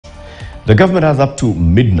The government has up to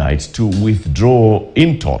midnight to withdraw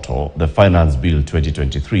in total the Finance Bill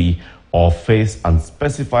 2023 or face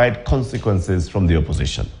unspecified consequences from the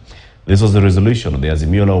opposition. This was the resolution of the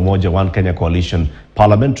Azimio One Kenya Coalition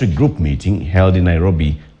Parliamentary Group meeting held in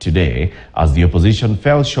Nairobi today as the opposition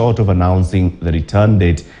fell short of announcing the return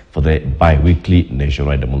date for the bi-weekly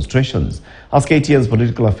nationwide demonstrations. As KTN's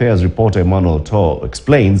political affairs reporter Emmanuel Tor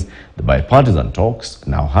explains, the bipartisan talks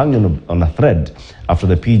now hang on a thread after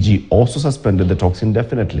the PG also suspended the talks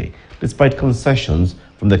indefinitely, despite concessions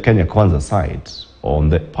from the Kenya Kwanza side on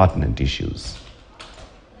the pertinent issues.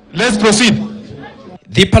 Let's proceed.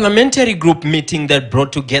 The parliamentary group meeting that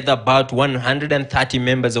brought together about 130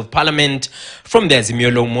 members of parliament from the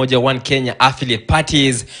Azimio One Kenya affiliate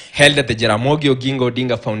parties held at the Jaramogi Oginga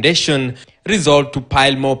Odinga Foundation resolved to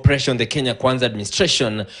pile more pressure on the Kenya Kwanza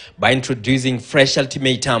administration by introducing fresh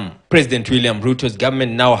ultimatum. President William Ruto's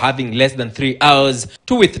government now having less than 3 hours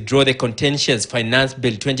to withdraw the contentious Finance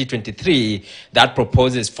Bill 2023 that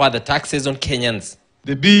proposes further taxes on Kenyans.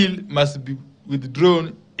 The bill must be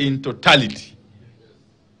withdrawn in totality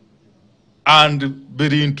and be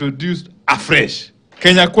reintroduced afresh.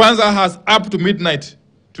 Kenya Kwanza has up to midnight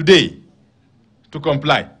today to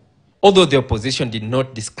comply. Although the opposition did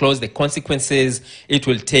not disclose the consequences it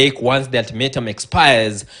will take once the ultimatum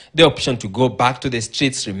expires, the option to go back to the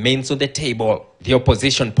streets remains on the table. The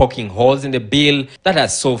opposition poking holes in the bill that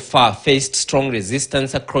has so far faced strong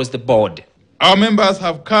resistance across the board. Our members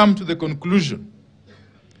have come to the conclusion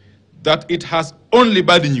that it has only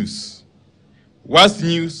bad news. Worst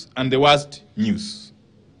news and the worst news.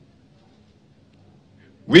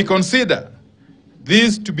 We consider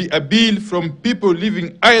this to be a bill from people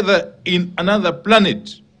living either in another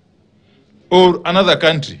planet or another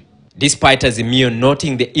country. Despite Azimio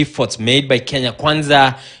noting the efforts made by Kenya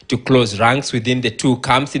Kwanza to close ranks within the two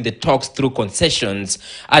camps in the talks through concessions,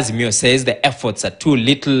 Azimio says the efforts are too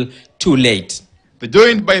little, too late. The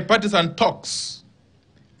joint bipartisan talks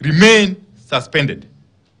remain suspended.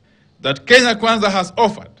 That Kenya Kwanza has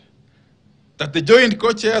offered that the joint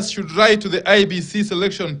co-chairs should write to the IBC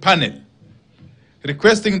selection panel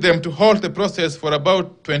requesting them to halt the process for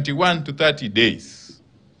about 21 to 30 days.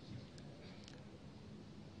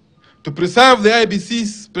 To preserve the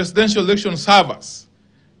IBC's presidential election servers,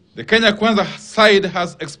 the Kenya Kwanza side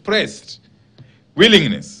has expressed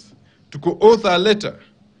willingness to co-author a letter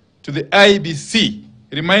to the IBC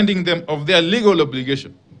reminding them of their legal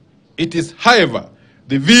obligation. It is, however,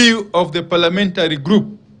 the view of the parliamentary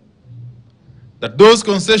group that those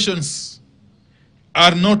concessions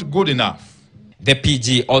are not good enough. The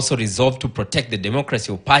PG also resolved to protect the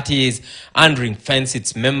democracy of parties and ring-fence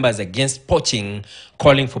its members against poaching,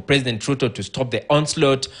 calling for President Ruto to stop the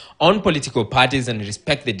onslaught on political parties and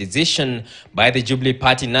respect the decision by the Jubilee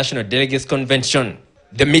Party National Delegates Convention.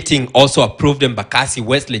 The meeting also approved Embakasi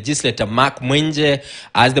West legislator Mark Mwenje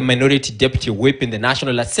as the minority deputy whip in the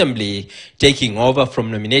National Assembly, taking over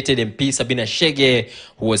from nominated MP Sabina Chege,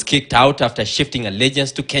 who was kicked out after shifting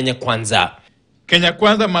allegiance to Kenya Kwanza. Kenya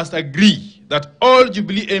Kwanza must agree that all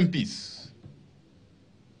Jubilee MPs,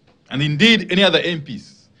 and indeed any other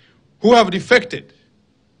MPs, who have defected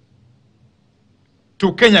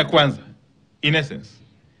to Kenya Kwanza, in essence,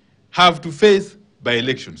 have to face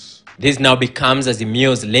by-elections. This now becomes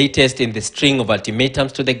Azimio's latest in the string of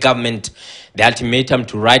ultimatums to the government. The ultimatum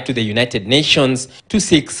to write to the United Nations to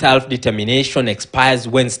seek self-determination expires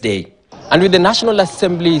Wednesday. And with the National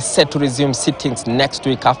Assembly set to resume sittings next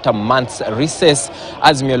week after months' recess,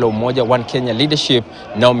 Azimio One Kenya leadership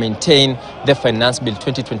now maintain the Finance Bill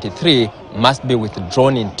 2023 must be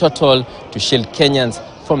withdrawn in total to shield Kenyans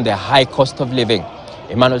from the high cost of living.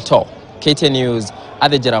 Emmanuel Tor, KTN News at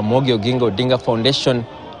the Jaramogi Oginga Odinga Foundation,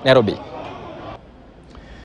 Nairobi.